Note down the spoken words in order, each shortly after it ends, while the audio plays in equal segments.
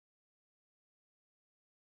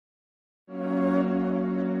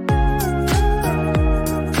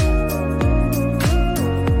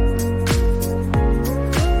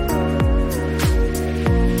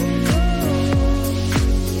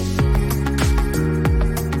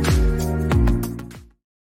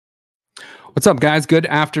What's up, guys? Good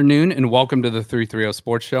afternoon, and welcome to the 330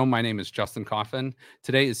 Sports Show. My name is Justin Coffin.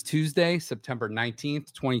 Today is Tuesday, September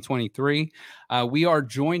 19th, 2023. We are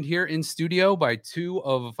joined here in studio by two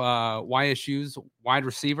of YSU's wide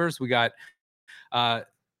receivers. We got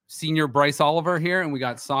senior Bryce Oliver here, and we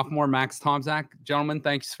got sophomore Max Tomczak. Gentlemen,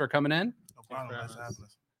 thanks for coming in. No problem. Nice to have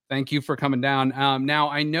us. Thank you for coming down. Now,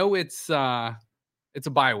 I know it's a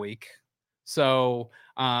bye week, so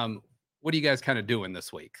what are you guys kind of doing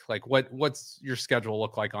this week? Like, what's your schedule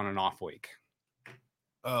look like on an off week?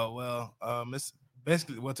 It's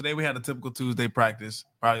basically today we had a typical Tuesday practice.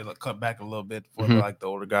 Probably cut back a little bit for the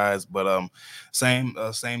older guys, but same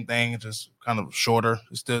thing, just kind of shorter.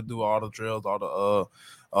 We still do all the drills, all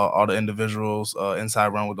the individuals, inside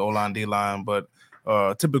run with the O-line, D-line, but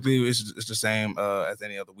typically it's the same as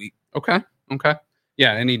any other week. Okay.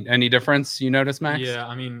 Yeah. Any difference you notice, Max? Yeah,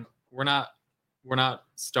 I mean, we're not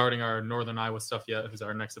starting our Northern Iowa stuff yet, who's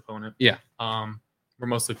our next opponent. Yeah. We're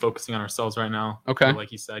mostly focusing on ourselves right now. Okay. So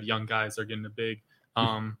like you said, young guys are getting a big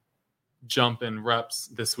jump in reps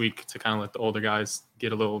this week to kind of let the older guys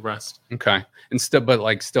get a little rest. Okay. And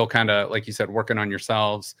still kind of, like you said, working on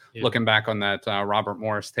yourselves, looking back on that Robert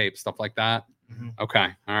Morris tape, stuff like that. Mm-hmm. Okay.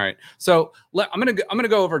 All right. So I'm gonna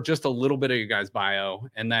go over just a little bit of your guys' bio,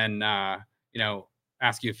 and then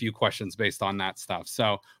ask you a few questions based on that stuff.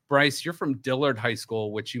 So, Bryce, you're from Dillard High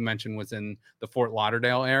School, which you mentioned was in the Fort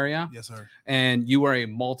Lauderdale area. Yes, sir. And you are a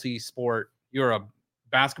multi-sport. You're a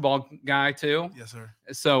basketball guy too. Yes, sir.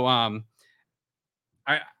 So, I'm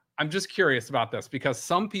just curious about this because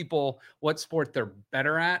some people, what sport they're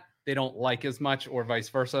better at, they don't like as much, or vice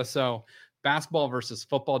versa. So, basketball versus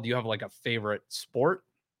football. Do you have like a favorite sport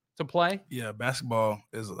to play? Yeah, basketball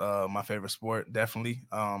is my favorite sport, definitely.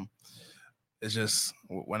 It's just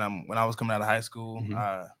when I was coming out of high school,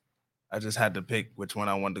 I just had to pick which one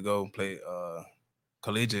I wanted to go play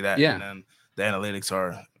collegiate at. Yeah. And then the analytics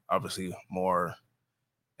are obviously more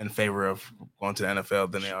in favor of going to the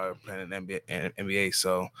NFL than they are playing in NBA.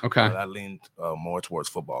 So I leaned more towards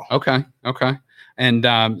football. Okay.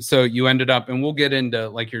 And so you ended up, and we'll get into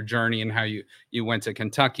like your journey and how you went to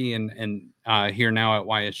Kentucky and here now at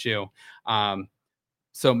YSU.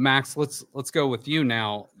 So Max, let's go with you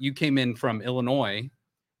now. You came in from Illinois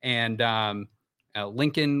and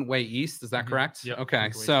Lincoln Way East. Is that correct? Yeah.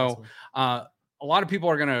 Okay. So a lot of people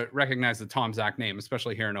are going to recognize the Tomczak name,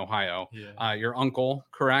 especially here in Ohio. Yeah. Your uncle,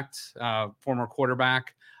 correct? Former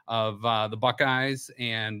quarterback of the Buckeyes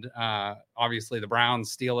and obviously the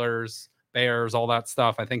Browns, Steelers, Bears, all that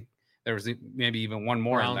stuff. I think there was maybe even one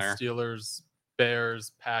more in there. Steelers,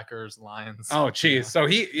 Bears, Packers, Lions. Oh, geez. So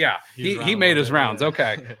he made his rounds. Yeah.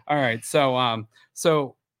 Okay. All right. So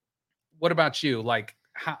what about you? Like,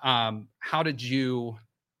 how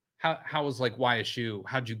was like YSU?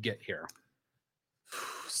 How'd you get here?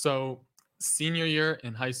 So senior year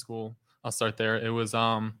in high school, I'll start there. It was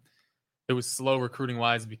slow recruiting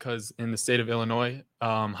wise because in the state of Illinois,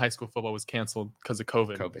 high school football was canceled because of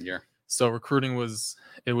COVID. COVID year. So recruiting was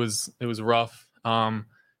rough.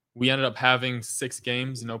 We ended up having 6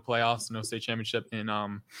 games, no playoffs, no state championship in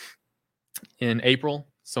April,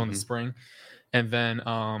 so in the spring. And then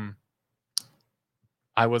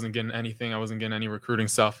I wasn't getting anything. I wasn't getting any recruiting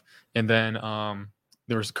stuff. And then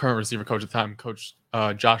there was a current receiver coach at the time, Coach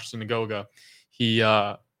Josh Synagoga. He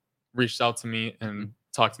reached out to me and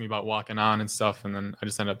talked to me about walking on and stuff. And then I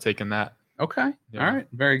just ended up taking that. Okay. Yeah. All right.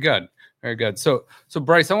 Very good. Very good. So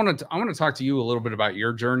Bryce, I want to talk to you a little bit about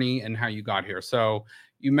your journey and how you got here. So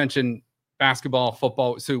you mentioned basketball,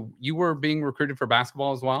 football. So you were being recruited for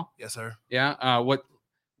basketball as well? Yes, sir. Yeah. What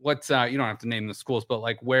you don't have to name the schools, but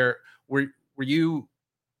like where were you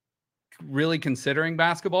really considering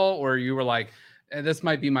basketball, or you were like, this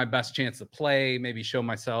might be my best chance to play, maybe show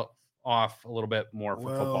myself off a little bit more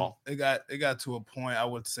for football? It got to a point, I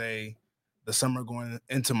would say the summer going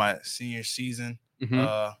into my senior season,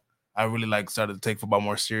 I really started to take football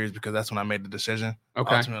more serious because that's when I made the decision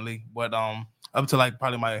ultimately. But up to like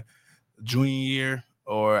probably my junior year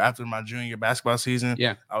or after my junior year basketball season,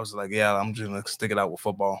 I was like, I'm just gonna stick it out with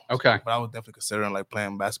football. Okay. But I was definitely considering like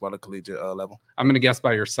playing basketball at collegiate level. I'm gonna guess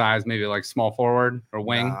by your size, maybe like small forward or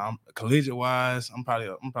wing. Collegiate wise, I'm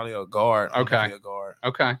probably a guard. I'm definitely a guard.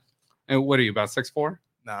 Okay. And what are you, about 6'4"?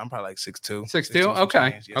 Nah, I'm probably like 6'2". 6'2"?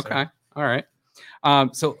 Okay. Yes, okay. Sir. All right.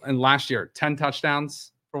 So and last year, 10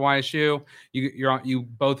 touchdowns for YSU. You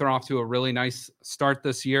both are off to a really nice start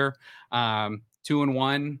this year.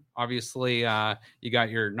 2-1. Obviously, you got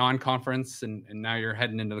your non-conference, and now you're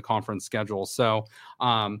heading into the conference schedule. So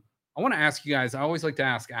I want to ask you guys, I always like to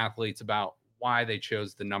ask athletes about why they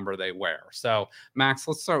chose the number they wear. So Max,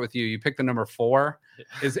 let's start with you. You picked the number 4.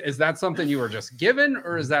 Is that something you were just given,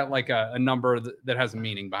 or is that like a number that has a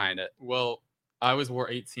meaning behind it? Well, I always wore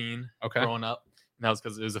 18 growing up. And that was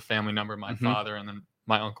because it was a family number, my father and then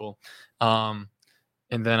my uncle. And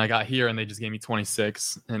then I got here and they just gave me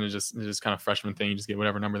 26, and it's just kind of freshman thing. You just get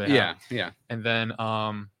whatever number they have. Yeah. And then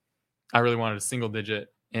I really wanted a single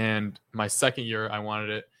digit, and my second year I wanted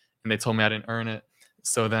it, and they told me I didn't earn it.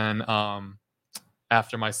 So then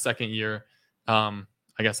after my second year, I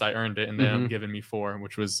guess I earned it, and they ended up giving me 4,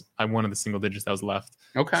 which was one of the single digits that was left.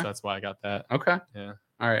 Okay. So that's why I got that. Okay. Yeah.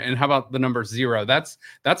 All right. And how about the number 0? That's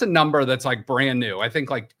a number that's like brand new. I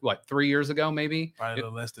think like what, 3 years ago, maybe? Probably a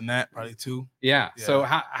little less than that, probably 2. Yeah. So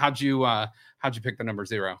how'd you pick the number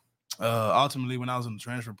 0? Ultimately, when I was in the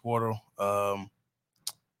transfer portal,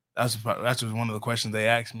 that's just one of the questions they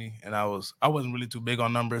asked me, and I wasn't really too big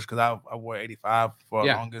on numbers because I wore 85 for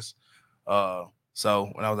the longest.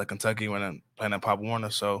 So when I was at Kentucky, when I'm playing at Pop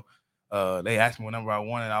Warner, so they asked me what number I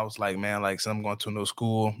wanted. I was like, man, like, so I'm going to a new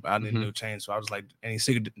school. I need a new change. So I was like, any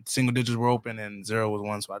single digits were open and 0 was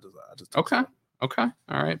 1. So I just took Okay. it. Okay.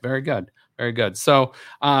 All right. Very good. Very good. So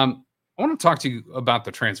I want to talk to you about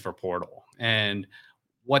the transfer portal and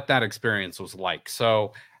what that experience was like.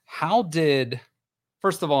 So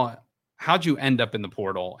first of all, how'd you end up in the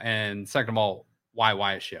portal? And second of all, why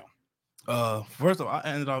YSU? First of all,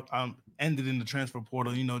 I ended in the transfer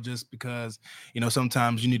portal, just because,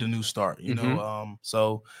 sometimes you need a new start,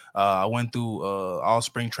 so I went through all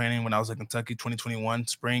spring training when I was at Kentucky, 2021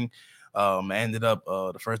 spring. I ended up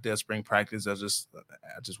the first day of spring practice. I just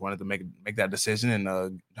wanted to make that decision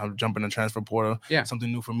and jump in the transfer portal. Yeah,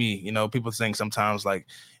 something new for me. People think sometimes like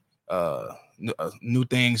new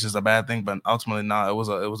things is a bad thing, but ultimately not. It was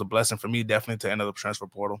a blessing for me, definitely, to enter the transfer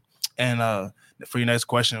portal. And for your next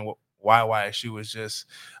question, why YSU is just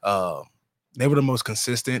they were the most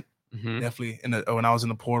consistent, definitely when I was in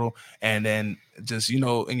the portal. And then just,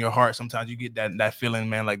 in your heart, sometimes you get that feeling,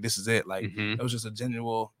 man, like this is it. Like it was just a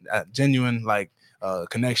genuine like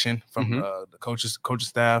connection from the coaches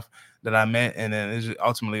staff that I met, and then it's just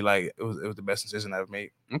ultimately like it was the best decision I've made.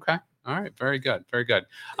 Okay. All right. Very good. Very good.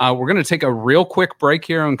 We're going to take a real quick break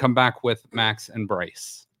here and come back with Max and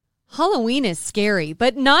Bryce. Halloween is scary,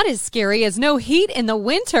 but not as scary as no heat in the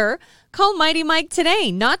winter. Call Mighty Mike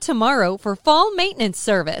today, not tomorrow, for fall maintenance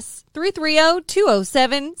service.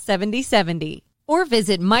 330-207-7070. Or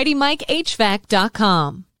visit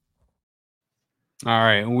MightyMikeHVAC.com. All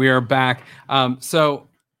right. We are back. So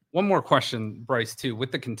one more question, Bryce, too,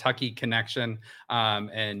 with the Kentucky connection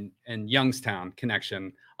and Youngstown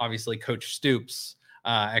connection. Obviously, Coach Stoops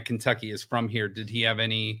at Kentucky is from here. Did he have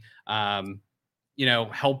any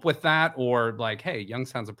help with that, or like, hey,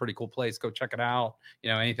 Youngstown's a pretty cool place, go check it out,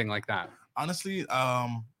 anything like that? Honestly,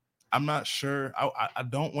 I'm not sure. I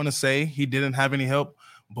don't want to say he didn't have any help,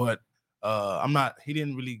 but he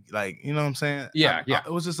didn't really, like, you know what I'm saying? Yeah.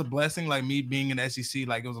 It was just a blessing, like me being in the SEC,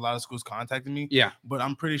 like it was a lot of schools contacting me. Yeah. But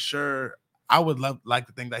I'm pretty sure I would like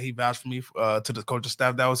to think that he vouched for me to the coaching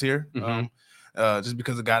staff that was here. Just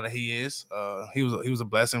because of the guy that he is, he was a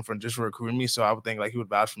blessing for recruiting me. So I would think like he would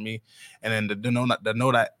vouch for me. And then the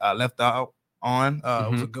note I left out on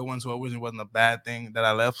it was a good one, so it wasn't a bad thing that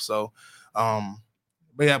I left. So,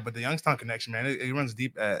 but the Youngstown connection, man, it runs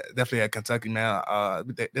deep. Definitely at Kentucky, man.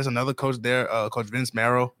 There's another coach there, Coach Vince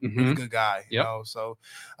Marrow, really good guy. You know, so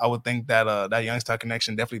I would think that that Youngstown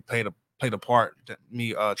connection definitely played a part to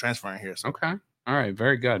me transferring here. So. Okay. All right.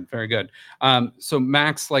 Very good. Very good. So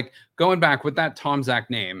Max, like going back with that Tomczak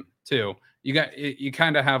name too, you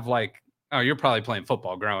kind of have like, oh, you're probably playing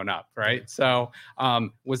football growing up, right? So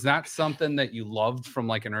was that something that you loved from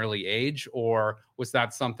like an early age, or was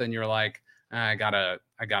that something you're like, I gotta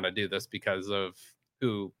do this because of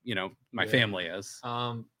who, my family is?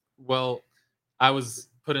 Well, I was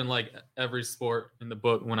put in like every sport in the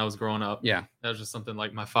book when I was growing up. Yeah. That was just something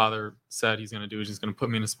like my father said he's going to do. He's just going to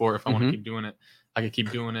put me in a sport. If I want to keep doing it, I could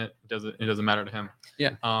keep doing it. It doesn't matter to him.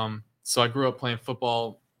 Yeah. So I grew up playing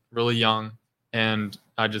football really young, and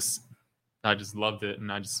I just loved it,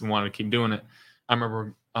 and I just wanted to keep doing it. I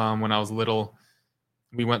remember when I was little,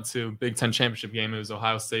 we went to Big Ten championship game. It was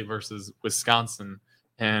Ohio State versus Wisconsin,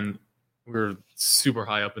 and we were super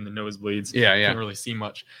high up in the nosebleeds. Yeah. Couldn't really see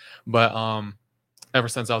much, but ever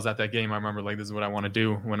since I was at that game, I remember like, this is what I want to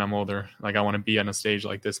do when I'm older. Like I want to be on a stage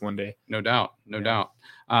like this one day. No doubt.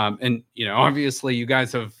 And obviously you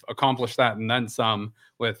guys have accomplished that and then some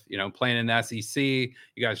with, playing in the SEC. You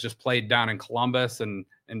guys just played down in Columbus and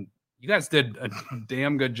you guys did a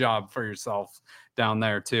damn good job for yourself down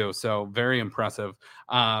there too. So very impressive.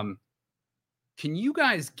 Can you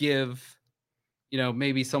guys give,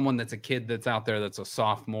 maybe someone that's a kid that's out there, that's a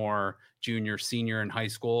sophomore, junior, senior in high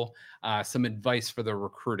school, some advice for the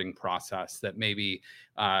recruiting process that maybe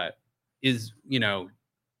is,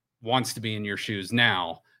 wants to be in your shoes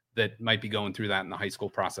now that might be going through that in the high school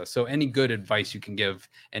process. So any good advice you can give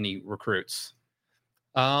any recruits?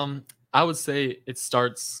 I would say it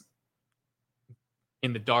starts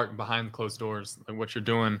in the dark, behind closed doors, like what you're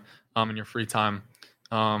doing in your free time.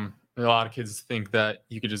 A lot of kids think that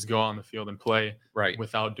you could just go on the field and play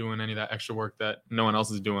without doing any of that extra work that no one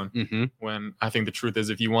else is doing. When I think the truth is,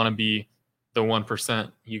 if you want to be the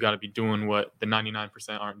 1%, you got to be doing what the 99%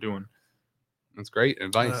 aren't doing. That's great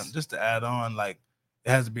advice. Just to add on, like, it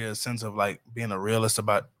has to be a sense of like being a realist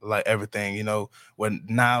about like everything, when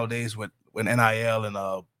nowadays with NIL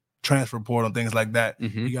and transfer portal and things like that,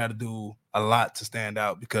 you got to do a lot to stand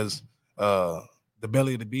out, because the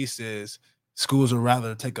belly of the beast is schools would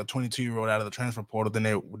rather take a 22-year-old out of the transfer portal than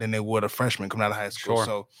they would a freshman coming out of high school. Sure.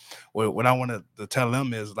 So what I wanted to tell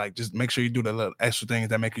them is, like, just make sure you do the little extra things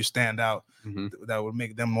that make you stand out, that would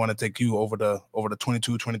make them want to take you over the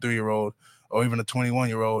 22, 23-year-old or even a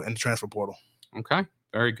 21-year-old in the transfer portal. Okay.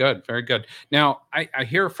 Very good. Very good. Now, I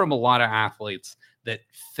hear from a lot of athletes that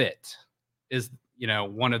fit is,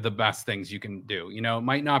 one of the best things you can do. It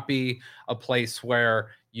might not be a place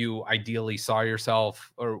where you ideally saw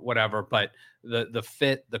yourself or whatever, but the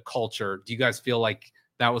fit, the culture, do you guys feel like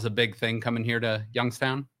that was a big thing coming here to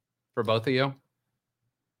Youngstown for both of you?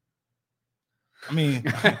 I mean,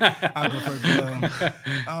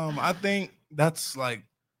 I think that's like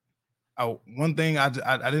one thing I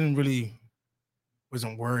didn't really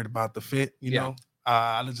wasn't worried about the fit,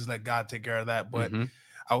 I just let God take care of that. But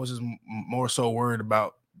I was just more so worried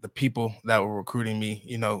about the people that were recruiting me,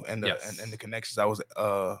 and the connections I was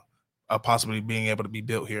possibly being able to be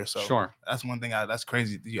built here. So sure, that's one thing. That's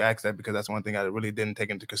crazy that you asked that, because that's one thing I really didn't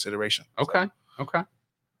take into consideration. Okay. Okay. What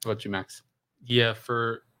about you, Max? Yeah,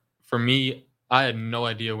 for me, I had no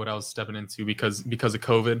idea what I was stepping into because of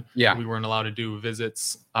COVID. Yeah, we weren't allowed to do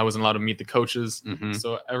visits. I wasn't allowed to meet the coaches.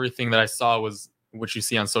 So everything that I saw was what you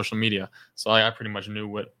see on social media. So I pretty much knew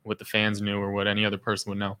what the fans knew or what any other person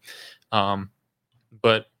would know.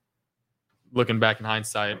 But looking back in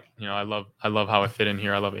hindsight, I love how I fit in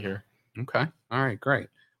here. I love it here. Okay. All right, great.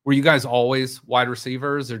 Were you guys always wide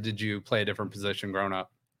receivers, or did you play a different position growing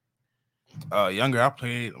up? Younger, I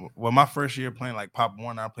played, my first year playing like Pop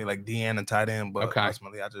Warner, I played like DN and tight end, but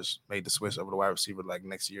ultimately I just made the switch over to wide receiver like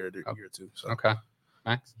next year or year or two. So. Okay.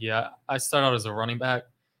 Max? Yeah, I started out as a running back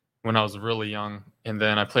when I was really young, and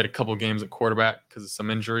then I played a couple games at quarterback because of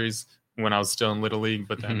some injuries when I was still in Little League,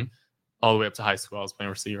 but then all the way up to high school, I was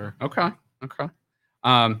playing receiver. Okay.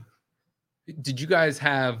 Did you guys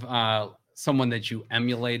have someone that you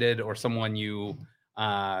emulated or someone you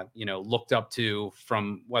looked up to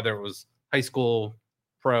from whether it was high school,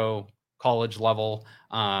 pro, college level,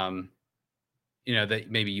 that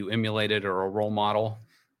maybe you emulated, or a role model?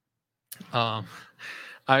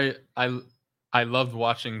 I loved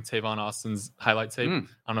watching Tavon Austin's highlight tape. I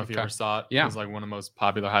don't know if you ever saw it. Yeah. It was like one of the most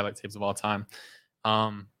popular highlight tapes of all time.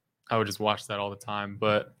 I would just watch that all the time.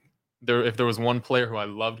 But if there was one player who I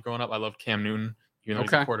loved growing up, I loved Cam Newton. Even though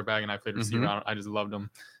he's a quarterback and I played receiver, I just loved him.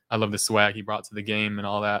 I love the swag he brought to the game and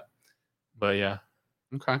all that. But yeah.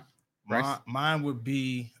 Okay. Mine would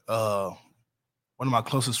be one of my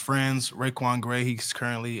closest friends, Raekwon Gray. He's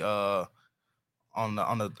currently on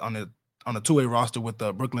the two-way roster with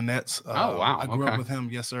the Brooklyn Nets. Oh, wow. I grew up with him.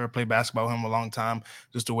 Yes, sir. I played basketball with him a long time.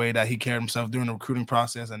 Just the way that he carried himself during the recruiting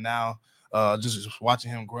process, and now just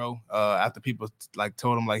watching him grow after people like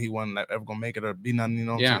told him like he wasn't ever gonna make it or be nothing.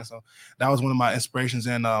 What I'm saying? So that was one of my inspirations.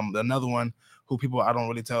 And another one who people I don't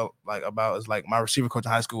really tell like about is like my receiver coach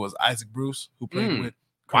in high school was Isaac Bruce, who played with.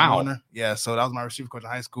 Warner. Yeah, so that was my receiver coach in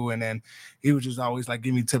high school, and then he would just always like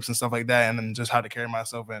give me tips and stuff like that, and then just how to carry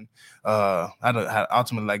myself, and how to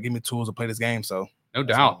ultimately like give me tools to play this game. So no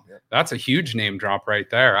doubt, that's a huge name drop right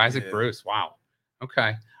there, Isaac Bruce. Wow.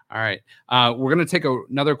 Okay. All right. We're gonna take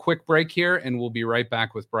another quick break here, and we'll be right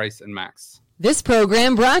back with Bryce and Max. This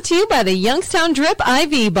program brought to you by the Youngstown Drip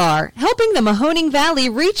IV Bar, helping the Mahoning Valley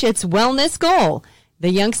reach its wellness goal. The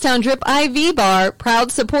Youngstown Drip IV Bar,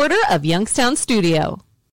 proud supporter of Youngstown Studio.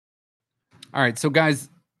 All right, so guys,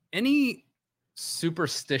 any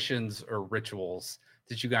superstitions or rituals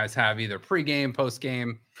that you guys have either pre-game,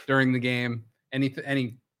 post-game, during the game?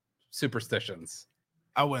 Any superstitions?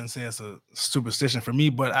 I wouldn't say it's a superstition for me,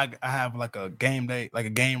 but I have like a game day, like a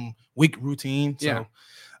game week routine. So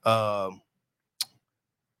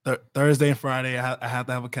Thursday and Friday, I have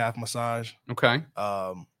to have a calf massage. Okay.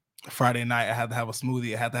 Friday night, I had to have a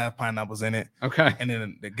smoothie. I had to have pineapples in it. Okay. And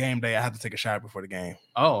then the game day, I had to take a shower before the game.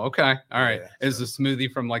 Oh, okay. All right. Yeah, Is the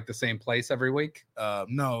smoothie from like the same place every week?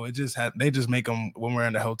 No, they just make them when we're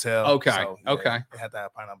in the hotel. Okay. So, yeah, okay. They have to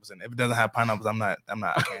have pineapples in it. If it doesn't have pineapples, I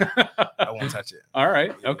won't touch it. All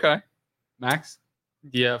right. Yeah. Okay. Max?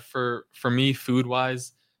 Yeah, for me, food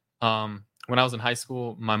wise, when I was in high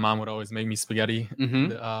school, my mom would always make me spaghetti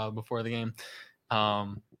before the game.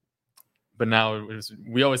 But now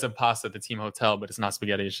we always have pasta at the team hotel, but it's not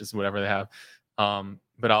spaghetti, it's just whatever they have.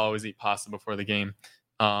 But I'll always eat pasta before the game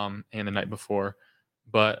and the night before.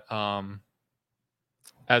 But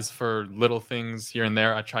as for little things here and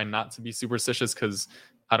there, I try not to be superstitious because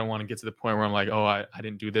I don't want to get to the point where I'm like, oh, I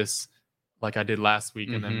didn't do this like I did last week,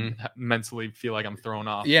 and then mentally feel like I'm thrown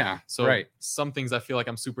off. Yeah. So some things I feel like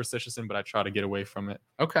I'm superstitious in, but I try to get away from it.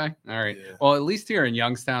 Okay. All right. Yeah. Well, at least here in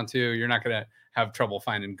Youngstown too, you're not going to have trouble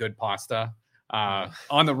finding good pasta.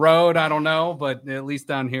 On the road, I don't know, but at least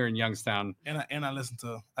down here in Youngstown. And I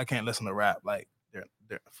can't listen to rap like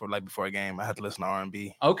for like before a game. I have to listen to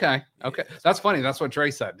R&B. Okay. Yeah, That's funny. That's what Dre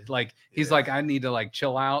said. Like he's like, I need to like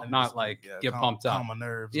chill out, not like get pumped up. Calm my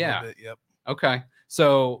nerves. Yeah. A little bit. Yep. Okay.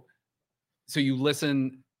 So you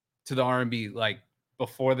listen to the R&B like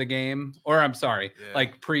before the game, or I'm sorry,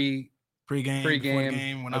 like pre-game before the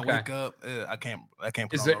game, when I wake up, I can't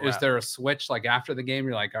put is there a switch like after the game?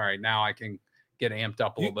 You're like, all right, now I can get amped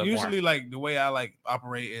up a little bit usually more. Like the way I like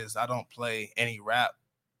operate is I don't play any rap.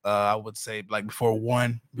 I would say like before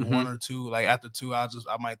one or two, like after two, I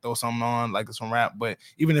might throw something on like some rap. But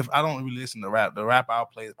even if I don't really listen to rap, the rap I'll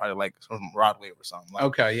play is probably like some Broadway or something. Like,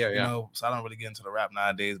 okay, yeah. You know, so I don't really get into the rap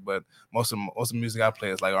nowadays. But most of the music I play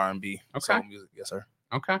is like R&B. Okay, soul music, yes sir.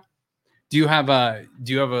 Okay. Do you have a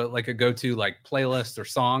like a go-to like playlist or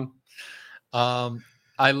song?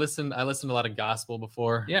 I listen to a lot of gospel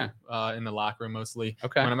before. Yeah. In the locker room mostly.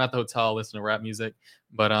 Okay. When I'm at the hotel, I listen to rap music.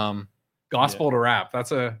 But gospel to rap.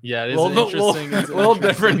 That's a it is an interesting, little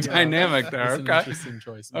different dynamic there. It's an interesting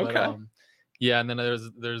choice. Okay. But, and then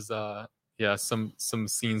there's some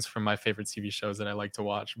scenes from my favorite TV shows that I like to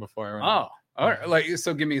watch before I run. Oh, all right. Like,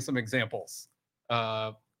 so give me some examples.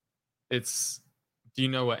 Do you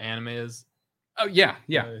know what anime is? Oh yeah.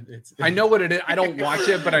 I know what it is. I don't watch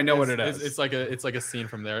it, but I know what it is. It's like a scene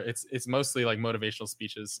from there. It's mostly like motivational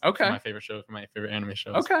speeches. Okay. For my favorite show, for my favorite anime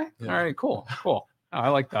shows. Okay. Yeah. All right. Cool. Oh, I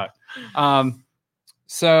like that.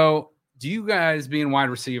 So do you guys being wide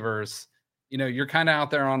receivers, you know, you're kind of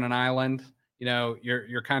out there on an island, you know,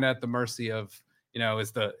 you're kind of at the mercy of, you know,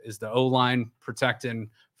 is the O-line protecting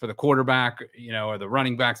for the quarterback, you know, or the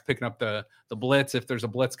running backs picking up the blitz if there's a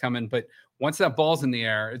blitz coming. But once that ball's in the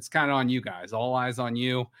air, it's kind of on you guys, all eyes on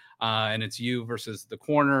you. And it's you versus the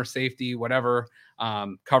corner, safety, whatever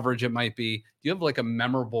coverage it might be. Do you have like a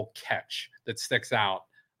memorable catch that sticks out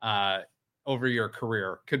over your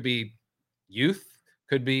career? Could be youth,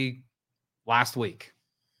 could be last week.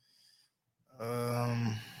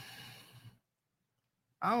 I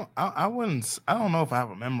don't know if I have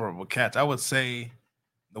a memorable catch. I would say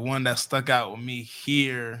the one that stuck out with me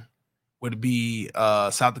here would be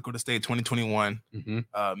South Dakota State 2021.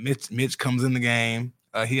 Mitch comes in the game.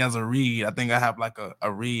 He has a read. I think I have like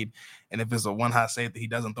a read. And if it's a one high safety, he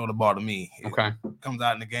doesn't throw the ball to me. Okay. Comes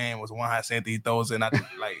out in the game was one high safety, he throws it, and I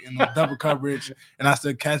like double coverage, and I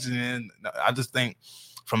still catch it. And I just think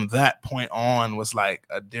from that point on was like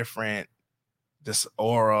a different, just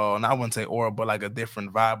aura, and I wouldn't say aura, but like a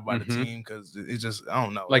different vibe about the team, because it's just, I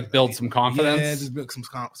don't know, like build some confidence. Yeah, just build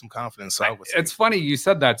some confidence. So it's funny you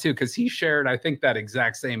said that too, because he shared, I think, that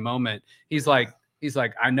exact same moment. He's like,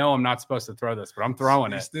 I know I'm not supposed to throw this, but I'm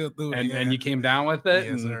throwing it. Still threw it, and you came down with it.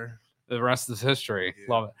 Yes, sir. The rest is history.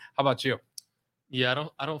 Yeah. Love it. How about you? Yeah,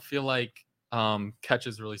 I don't feel like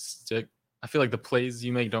catches really stick. I feel like the plays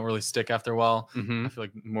you make don't really stick after a while. I feel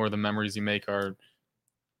like more of the memories you make are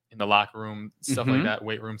in the locker room, stuff like that,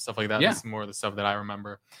 weight room, stuff like that. That's more of the stuff that I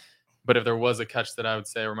remember. But if there was a catch that I would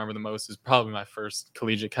say I remember the most, is probably my first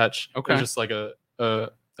collegiate catch. Okay. It was just like a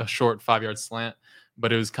short 5-yard slant,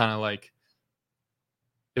 but it was kind of like,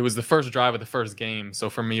 it was the first drive of the first game. So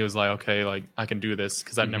for me, it was like, okay, like I can do this,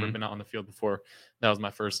 because I've never been out on the field before. That was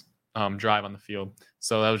my first drive on the field.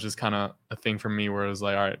 So that was just kind of a thing for me where it was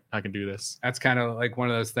like, all right, I can do this. That's kind of like one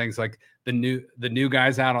of those things, like the new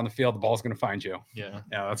guys out on the field, the ball's going to find you. Yeah,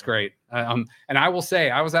 that's great. And I will say,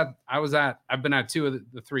 I've been at 2 of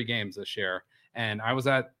the 3 games this year, and I was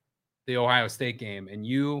at the Ohio State game, and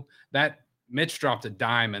Mitch dropped a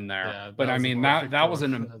dime in there. Yeah, but I mean, that was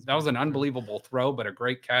an unbelievable throw, but a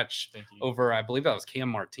great catch over, I believe that was Cam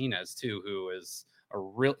Martinez too, who is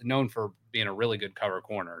known for being a really good cover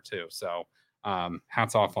corner too. So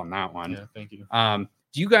hats off on that one. Yeah, thank you.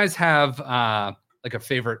 Do you guys have like a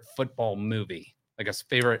favorite football movie? Like a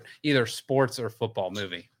favorite either sports or football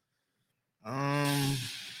movie?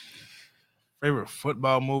 Favorite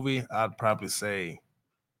football movie? I'd probably say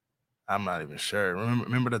I'm not even sure.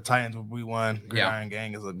 Remember the Titans when we won? Gridiron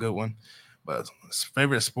Gang is a good one. But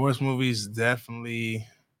favorite sports movies, definitely.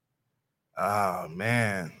 Oh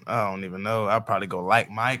man, I don't even know. I'd probably go Like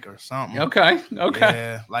Mike or something. Okay.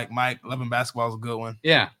 Yeah, Like Mike. Loving Basketball is a good one.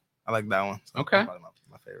 Yeah, I like that one. So okay. That's probably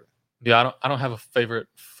my favorite. Yeah, I don't have a favorite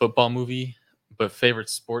football movie, but favorite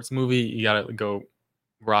sports movie, you gotta go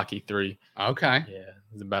Rocky 3. Okay. Yeah,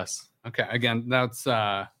 it's the best. Okay. Again, that's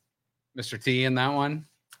Mr. T in that one.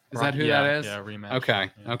 Is that who that is? Yeah, rematch. Okay.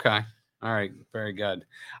 Yeah. Okay. All right. Very good.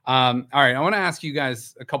 All right. I want to ask you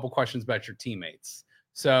guys a couple questions about your teammates.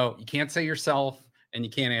 So you can't say yourself and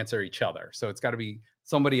you can't answer each other. So it's got to be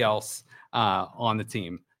somebody else on the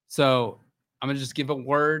team. So I'm going to just give a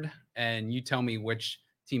word and you tell me which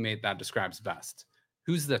teammate that describes best.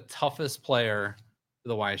 Who's the toughest player for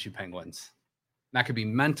the YSU Penguins? That could be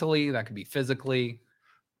mentally, that could be physically,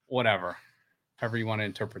 whatever. However you want to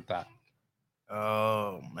interpret that.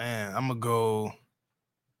 Oh man, I'm gonna go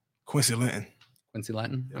Quincy Linton. Quincy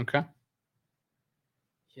Linton. Yep. Okay.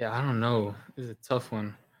 Yeah, I don't know. It's a tough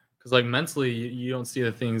one because like mentally, you don't see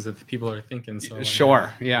the things that the people are thinking. So like,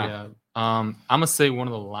 sure. Yeah. I'm gonna say one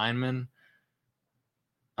of the linemen.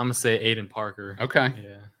 I'm gonna say Aiden Parker. Okay.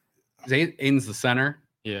 Yeah. Aiden's the center.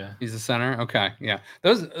 Yeah. He's the center. Okay. Yeah.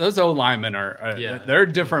 Those O linemen are they're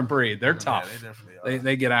a different breed. They're tough. Yeah, they definitely are.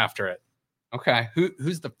 They get after it. Okay.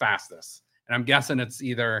 Who's the fastest? And I'm guessing it's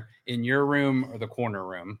either in your room or the corner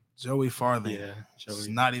room. Joey Farthing. Yeah. It's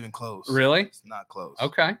not even close. Really? It's not close.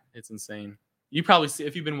 Okay. It's insane. You probably see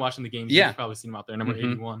if you've been watching the games. Yeah. You've probably seen him out there, number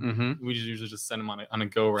 81. Mm-hmm. We usually just send him on a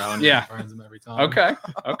go round. Yeah. And finds him every time. Okay.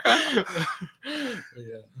 Okay.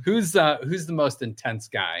 Yeah. Who's the most intense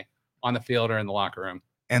guy on the field or in the locker room?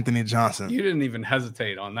 Anthony Johnson. You didn't even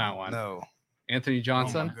hesitate on that one. No. Anthony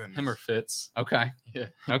Johnson. Oh my goodness. Him or Fitz. Okay. Yeah.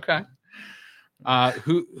 Okay.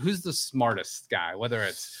 Who's the smartest guy, whether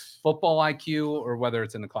it's football IQ or whether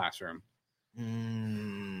it's in the classroom?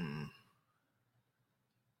 I'm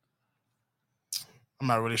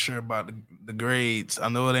not really sure about the grades. I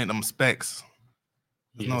know it ain't them specs.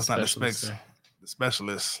 No, it's not the specs. There. The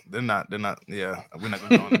specialists. They're not. Yeah, we're not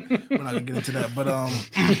gonna get into that. But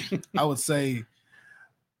I would say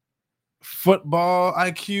football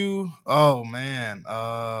IQ. Oh man,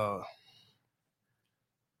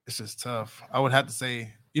 it's just tough. I would have to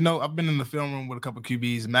say, I've been in the film room with a couple of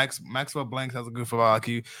QBs. Maxwell Blanks has a good football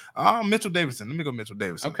IQ. Mitchell Davidson. Let me go Mitchell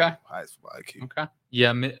Davidson. Okay. Highest football IQ. Okay.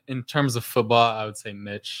 Yeah, in terms of football, I would say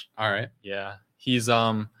Mitch. All right. Yeah, he's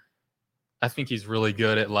I think he's really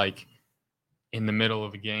good at like in the middle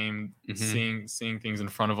of a game, seeing things in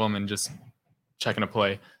front of him and just checking a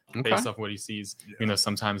play based off what he sees. Yeah.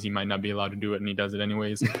 Sometimes he might not be allowed to do it and he does it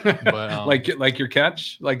anyways. But like your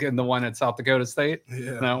catch, like in the one at South Dakota State.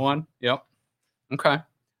 Yeah. That one. Yep. Okay.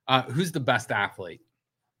 Who's the best athlete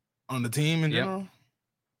on the team in general?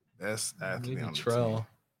 Best athlete on the team.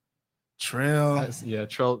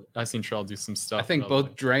 Trell. I've seen Trell do some stuff. I think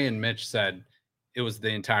both Dre and Mitch said it was the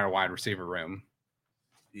entire wide receiver room.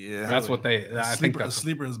 Yeah, that's what they. I think the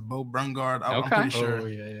sleeper is Bo Brungard. Okay. I'm pretty sure. Oh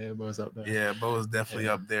yeah, Bo's up there. Yeah, Bo is definitely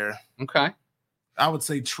up there. Okay. I would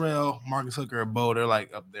say Trell, Marcus Hooker, or Bo. They're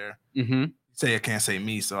like up there. Mm-hmm. Say I can't say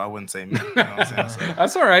me, so I wouldn't say me. You know what I'm saying? So,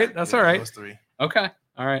 that's all right. That's all right. Those three. Okay.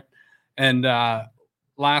 All right. And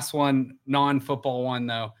last one, non-football one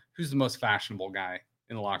though. Who's the most fashionable guy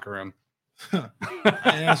in the locker room? I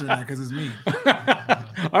answer that because it's me.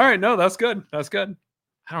 All right. No, that's good. That's good.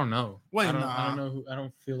 I don't know. Wait, I don't know who. I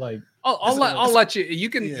don't feel like. I'll let you. You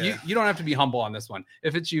can. Yeah. You don't have to be humble on this one.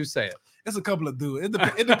 If it's you, say it. It's a couple of dudes.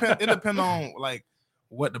 It depends on like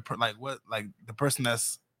what the person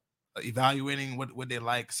that's evaluating what they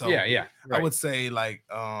like. So yeah. Right. I would say like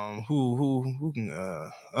who can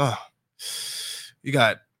you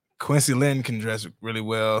got Quincy Lynn can dress really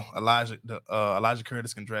well. Elijah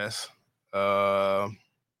Curtis can dress.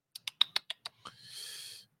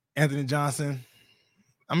 Anthony Johnson.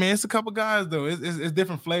 I mean, it's a couple guys though. It's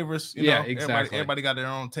different flavors. You know? Exactly. Everybody got their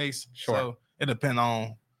own taste. Sure. So it depends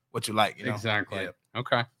on what you like. Exactly. Yeah.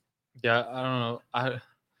 Okay. Yeah, I don't know.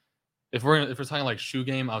 If we're talking like shoe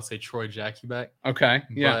game, I would say Troy Jackie back. Okay.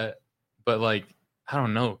 Yeah. But like I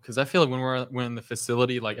don't know because I feel like when we're in the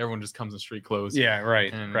facility, like everyone just comes in street clothes. Yeah.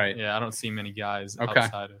 Right. And, right. Yeah, I don't see many guys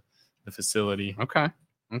outside of the facility. Okay.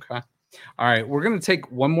 All right, we're gonna take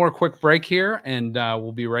one more quick break here, and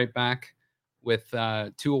we'll be right back with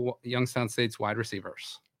two Youngstown State's wide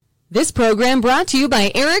receivers. This program brought to you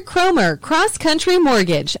by Eric Cromer, Cross Country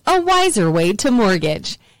Mortgage, a wiser way to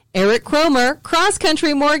mortgage. Eric Cromer, Cross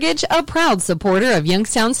Country Mortgage, a proud supporter of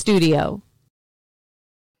Youngstown Studio.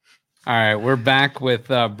 All right, we're back with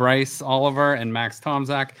Bryce Oliver and Max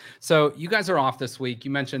Tomczak. So you guys are off this week.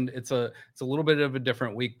 You mentioned it's a little bit of a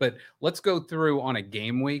different week, but let's go through on a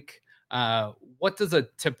game week. What does a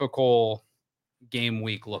typical game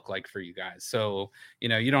week look like for you guys? So, you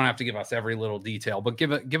don't have to give us every little detail, but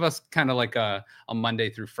give us kind of like a Monday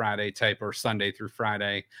through Friday type or Sunday through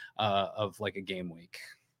Friday of like a game week.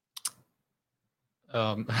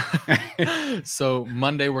 So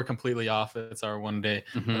Monday we're completely off. It's our one day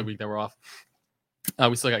of the week that we're off.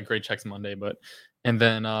 We still got grade checks Monday, and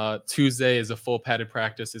then Tuesday is a full padded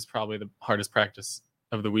practice. Is probably the hardest practice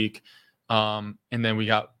of the week. And then we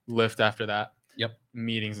got lift after that. Yep.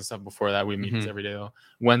 Meetings and stuff before that. We meetings every day though.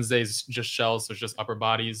 Wednesday's just shells, so it's just upper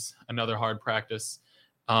bodies, another hard practice.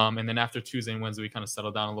 And then after Tuesday and Wednesday, we kind of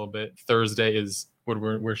settle down a little bit. Thursday is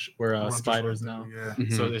we're spiders now. Yeah.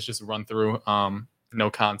 So it's just run through, no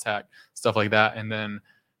contact, stuff like that. And then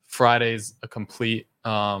Friday's a complete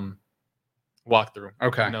walkthrough.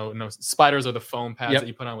 Okay. No spiders are the foam pads that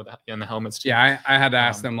you put on the helmets too. Yeah, I had to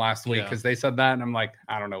ask them last week because they said that, and I'm like,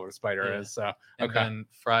 I don't know what a spider is. So and then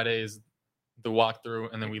Friday is the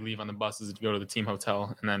walkthrough, and then we leave on the buses to go to the team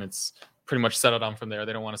hotel, and then it's pretty much settled down from there.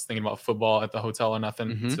 They don't want us thinking about football at the hotel or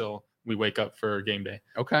nothing until we wake up for game day.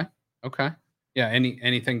 Okay. Yeah.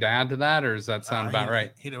 Anything to add to that, or does that sound about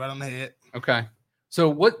right? Hit it right on the head. Okay. So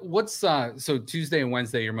what's so Tuesday and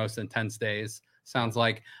Wednesday, your most intense days? Sounds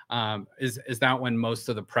like is that when most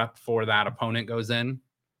of the prep for that opponent goes in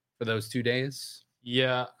for those 2 days?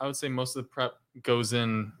 Yeah, I would say most of the prep goes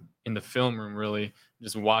in the film room, really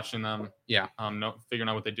just watching them. Yeah. Figuring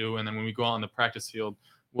out what they do. And then when we go out on the practice field,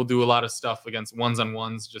 we'll do a lot of stuff against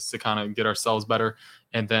ones-on-ones just to kind of get ourselves better.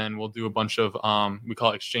 And then we'll do a bunch of, we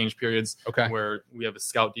call it exchange periods, where we have a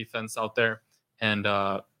scout defense out there, and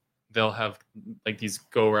they'll have like these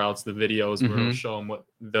go routes, the videos where it'll show them what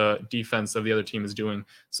the defense of the other team is doing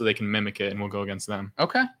so they can mimic it, and we'll go against them.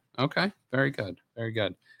 Okay. Very good.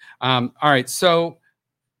 All right. So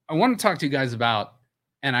I want to talk to you guys about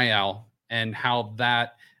NIL and how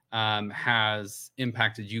that has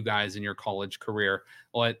impacted you guys in your college career.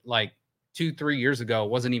 Like 2-3 years ago,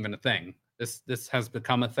 wasn't even a thing. This has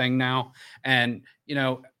become a thing now. And,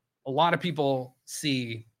 a lot of people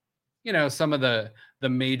see, some of the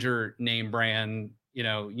major name brand,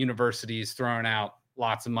 universities throwing out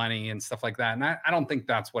lots of money and stuff like that. And I don't think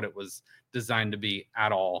that's what it was designed to be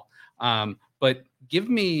at all. But give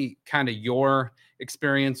me kind of your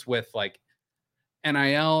experience with like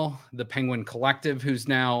NIL, the Penguin Collective, who's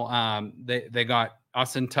now they got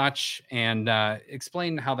us in touch, and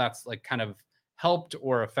explain how that's like kind of helped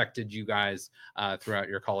or affected you guys throughout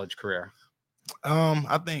your college career.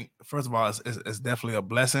 I think first of all, it's definitely a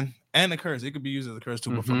blessing and a curse. It could be used as a curse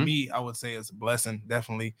too, but for me, I would say it's a blessing,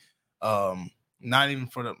 definitely. Not even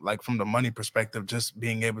from the money perspective, just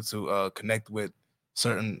being able to connect with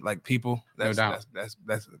certain like people. That's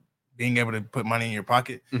being able to put money in your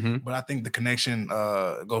pocket. But I think the connection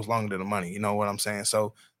goes longer than the money. You know what I'm saying?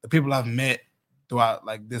 So the people I've met throughout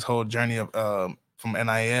like this whole journey of from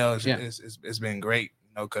NIL, it's been great.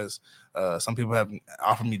 Because some people have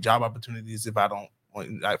offered me job opportunities if I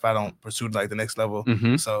don't pursue like the next level.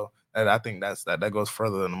 So I think that goes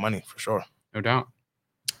further than the money for sure. No doubt.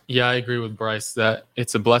 Yeah, I agree with Bryce that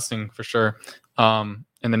it's a blessing for sure. And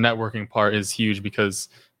the networking part is huge because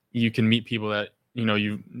you can meet people that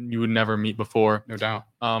you would never meet before. No doubt.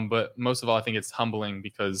 But most of all, I think it's humbling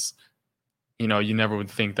because you never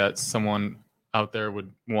would think that someone out there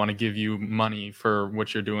would want to give you money for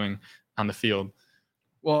what you're doing on the field.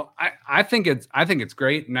 Well, I think it's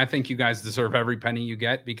great, and I think you guys deserve every penny you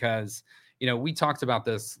get because we talked about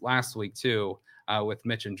this last week too with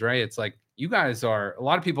Mitch and Dre. It's like you guys are, a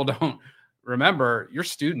lot of people don't remember, you're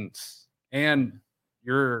students and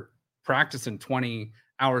you're practicing 20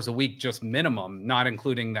 hours a week, just minimum, not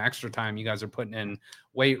including the extra time you guys are putting in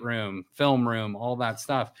weight room, film room, all that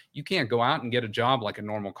stuff. You can't go out and get a job like a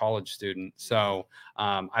normal college student. So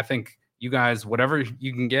I think you guys, whatever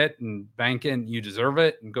you can get and bank in, you deserve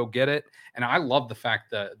it and go get it. And I love the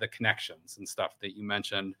fact that the connections and stuff that you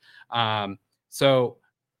mentioned. So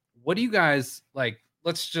what do you guys like?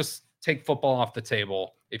 Let's just take football off the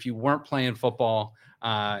table. If you weren't playing football,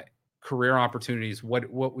 career opportunities, what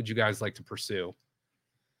would you guys like to pursue?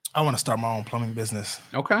 I want to start my own plumbing business.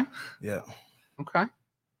 Okay. Yeah. Okay.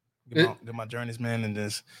 Get my journeyman and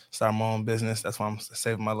just start my own business. That's why I'm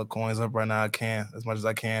saving my little coins up right now. I can, as much as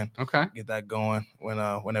I can. Okay. Get that going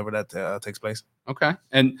whenever that takes place. Okay.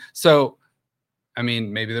 And so I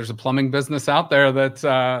mean, maybe there's a plumbing business out there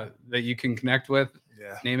that you can connect with.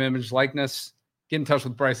 Yeah. Name, image, likeness. Get in touch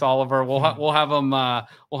with Bryce Oliver. We'll have them.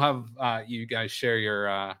 We'll have you guys share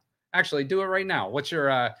your. Actually, do it right now. What's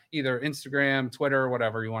your either Instagram, Twitter,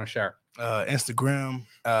 whatever you want to share? Instagram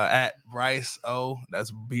at Bryce O.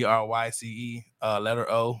 That's BRYCE.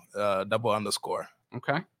 Letter O. Double underscore.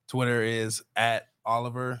 Okay. Twitter is at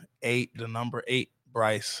Oliver8, the number 8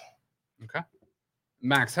 Bryce. Okay.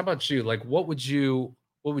 Max, how about you? Like, what would you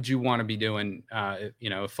want to be doing?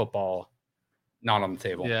 If football not on the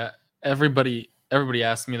table. Yeah. Everybody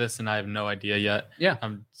asks me this, and I have no idea yet. Yeah.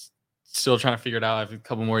 I'm still trying to figure it out. I have a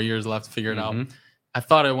couple more years left to figure it out. Mm-hmm. I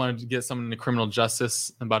thought I wanted to get something into criminal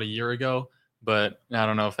justice about a year ago, but I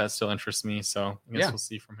don't know if that still interests me. So I guess we'll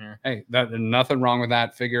see from here. Hey, nothing wrong with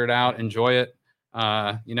that. Figure it out. Enjoy it.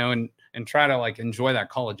 And try to like enjoy that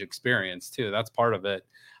college experience too. That's part of it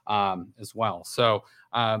as well. So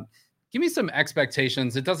give me some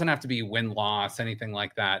expectations. It doesn't have to be win-loss, anything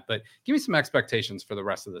like that, but give me some expectations for the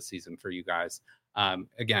rest of the season for you guys.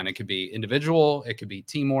 Again, it could be individual, it could be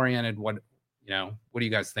team-oriented. What do you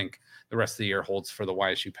guys think the rest of the year holds for the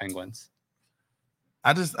YSU Penguins?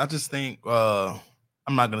 I just think I'm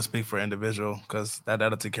not going to speak for individual because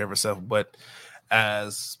that'll take care of itself. But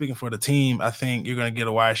as speaking for the team, I think you're going to get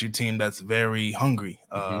a YSU team that's very hungry.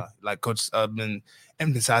 Like Coach been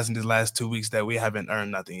emphasizing these last 2 weeks that we haven't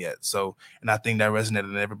earned nothing yet. So, and I think that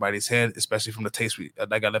resonated in everybody's head, especially from the taste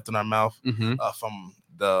that got left in our mouth from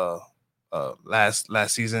the last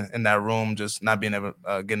season in that room, just not being able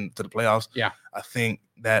to get into the playoffs. Yeah, I think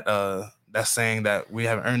that that saying that we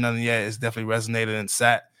haven't earned nothing yet is definitely resonated and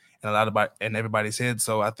sat in everybody's head.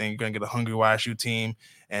 So I think you're gonna get a hungry YSU team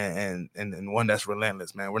and one that's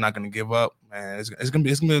relentless, man. We're not gonna give up, man. It's gonna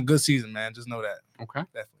be a good season, man. Just know that. Okay,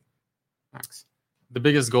 definitely. Thanks. The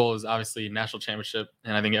biggest goal is obviously national championship,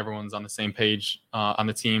 and I think everyone's on the same page on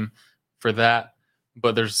the team for that.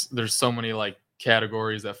 But there's so many like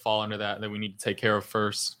categories that fall under that we need to take care of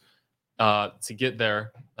first. To get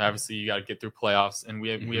there, obviously you got to get through playoffs, and we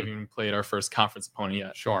haven't even played our first conference opponent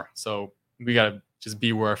yet. Sure. So we got to just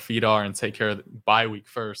be where our feet are and take care of the bye week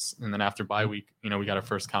first, and then after bye week, we got our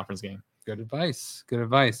first conference game. Good advice.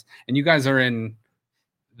 And you guys are in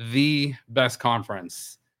the best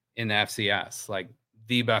conference in the FCS, like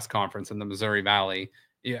the best conference in the Missouri Valley.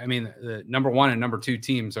 Yeah, I mean, the number 1 and number 2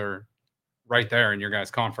 teams are right there in your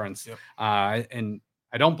guys' conference. Yep. And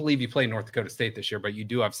I don't believe you play North Dakota State this year, but you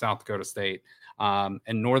do have South Dakota State. And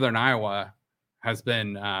Northern Iowa has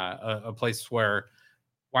been a place where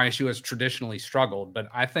YSU has traditionally struggled. But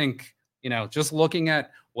I think, just looking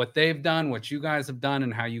at what they've done, what you guys have done,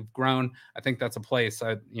 and how you've grown, I think that's a place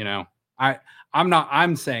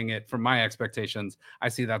I'm saying it from my expectations. I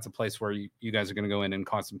see that's a place where you guys are going to go in and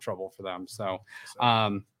cause some trouble for them. So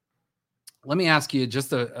let me ask you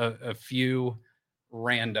just a few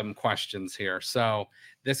random questions here. So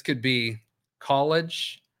this could be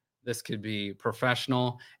college, this could be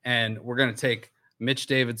professional, and we're going to take Mitch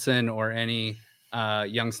Davidson or any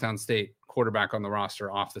Youngstown State quarterback on the roster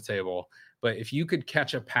off the table. But if you could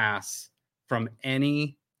catch a pass from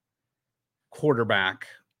any quarterback,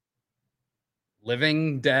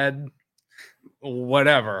 living, dead,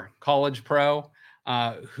 whatever, college, pro,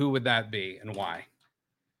 who would that be and why?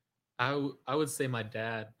 I would say my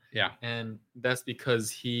dad. Yeah. And that's because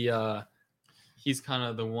he's kind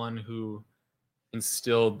of the one who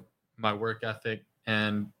instilled my work ethic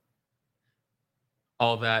and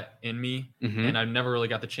all that in me. And I've never really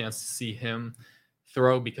got the chance to see him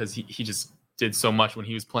throw because he just did so much when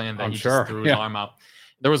he was playing that just threw his arm out.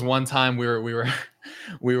 There was one time we were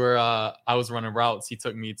I was running routes. He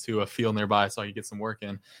took me to a field nearby so I could get some work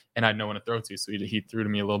in, and I had no one to throw to. So he threw to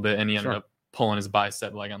me a little bit, and he ended up pulling his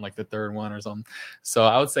bicep like on like the third one or something. So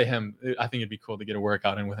I would say him. I think it'd be cool to get a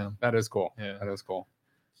workout in with him. That is cool. Yeah, that is cool.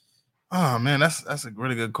 Oh man, that's a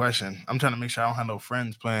really good question. I'm trying to make sure I don't have no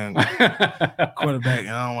friends playing quarterback, and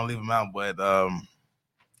I don't want to leave them out. But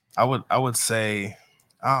I would say,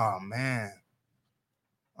 oh man,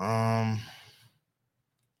 I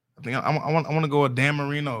think I want to go with Dan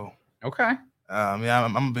Marino. Okay. Yeah,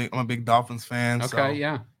 I'm a big Dolphins fan. Okay. So,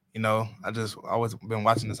 yeah. I always been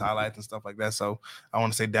watching his highlights and stuff like that. So I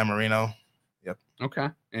want to say Dan Marino. Yep. Okay.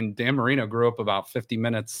 And Dan Marino grew up about 50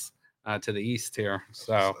 minutes to the east here,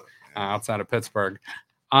 so outside of Pittsburgh.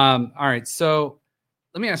 All right. So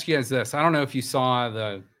let me ask you guys this. I don't know if you saw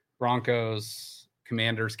the Broncos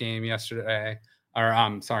Commanders game yesterday,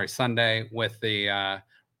 or Sunday, with the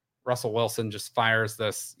Russell Wilson just fires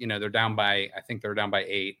this. They're down by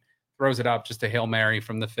 8. Throws it up, just a Hail Mary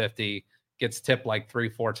from the 50. Gets tipped like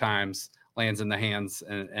 3-4 times, lands in the hands,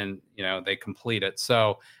 and they complete it.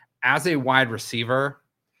 So as a wide receiver,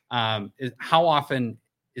 how often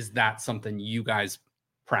is that something you guys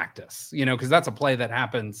practice? Because that's a play that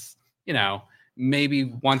happens, maybe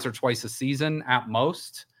once or twice a season at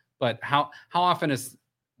most. But how often is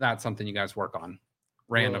that something you guys work on?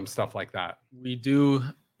 Random stuff like that. We do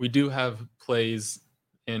have plays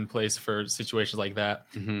in place for situations like that,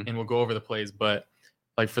 and we'll go over the plays. But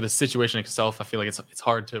like for the situation itself, I feel like it's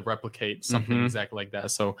hard to replicate something exactly like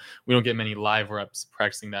that. So we don't get many live reps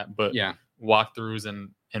practicing that. But walkthroughs and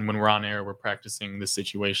when we're on air, we're practicing the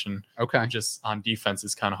situation. Okay. Just on defense,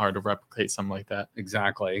 it's kind of hard to replicate something like that.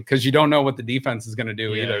 Exactly. Because you don't know what the defense is going to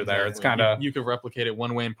do either. Exactly. There, it's kind of you could replicate it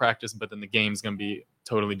one way in practice, but then the game's going to be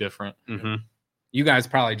totally different. You guys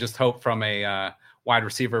probably just hope from a wide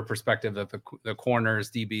receiver perspective that the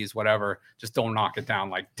corners, DBs, whatever, just don't knock it down.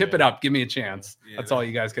 Like tip it up, give me a chance. That's all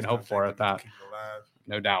you guys can hope for at that.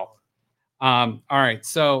 No doubt. All right.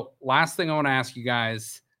 So last thing I want to ask you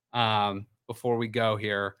guys before we go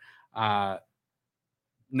here,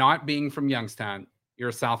 not being from Youngstown, you're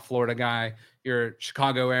a South Florida guy, you're a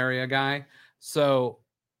Chicago area guy. So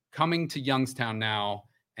coming to Youngstown now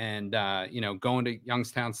and, going to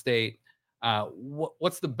Youngstown State,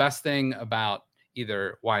 what's the best thing about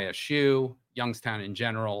either YSU, Youngstown in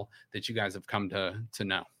general, that you guys have come to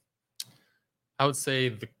know? I would say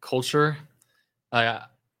the culture.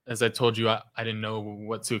 As I told you, I didn't know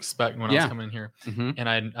what to expect when I was coming in here. And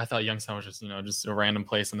I thought Youngstown was just a random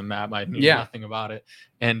place on the map. I knew nothing about it.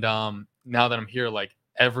 And now that I'm here, like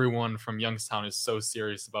everyone from Youngstown is so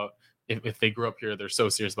serious about, if they grew up here, they're so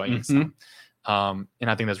serious about Youngstown. And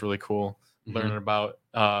I think that's really cool. Learning about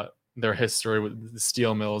their history with the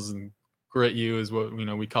steel mills, and Grit U is what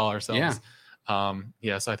we call ourselves. So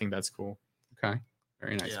I think that's cool. Okay,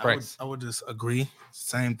 very nice. Bryce. I would just agree.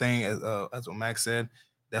 Same thing as what Max said.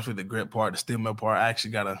 Definitely the grit part, the steel mill part. I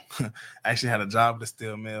actually had a job at the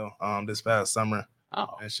steel mill this past summer.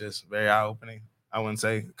 Oh, it's just very eye opening. I wouldn't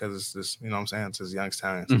say because it's just it's just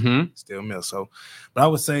Youngstown steel mill. So, but I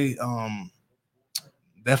would say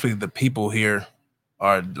definitely the people here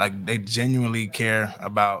are like, they genuinely care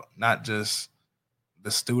about not just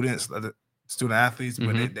the students, the student athletes,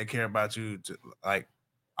 but they care about you to, like,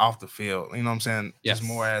 off the field. You know what I'm saying? Yes. Just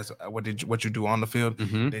more as what you do on the field.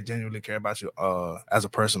 They genuinely care about you as a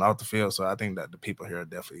person off the field. So I think that the people here are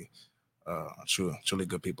definitely truly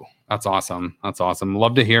good people. That's awesome.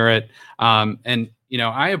 Love to hear it. And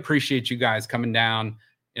I appreciate you guys coming down,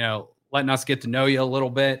 letting us get to know you a little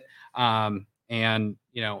bit. And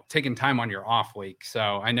taking time on your off week. So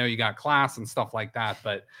I know you got class and stuff like that,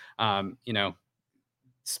 but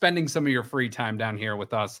spending some of your free time down here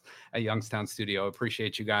with us at Youngstown Studio.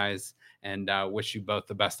 Appreciate you guys, and wish you both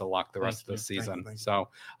the best of luck the rest of the season. Thank you. So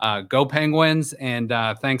go Penguins, and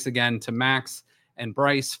thanks again to Max and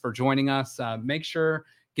Bryce for joining us. Make sure,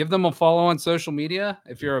 give them a follow on social media.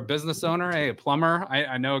 If you're a business owner, a plumber,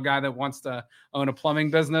 I know a guy that wants to own a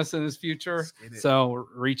plumbing business in his future. So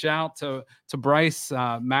reach out to Bryce.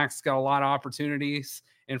 Max got a lot of opportunities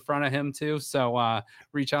in front of him too. So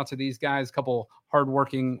reach out to these guys, a couple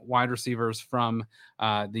hardworking wide receivers from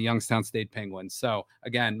the Youngstown State Penguins. So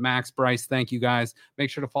again, Max, Bryce, thank you guys. Make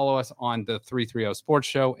sure to follow us on the 330 Sports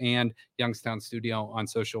Show and Youngstown Studio on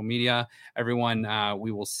social media. Everyone,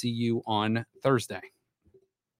 we will see you on Thursday.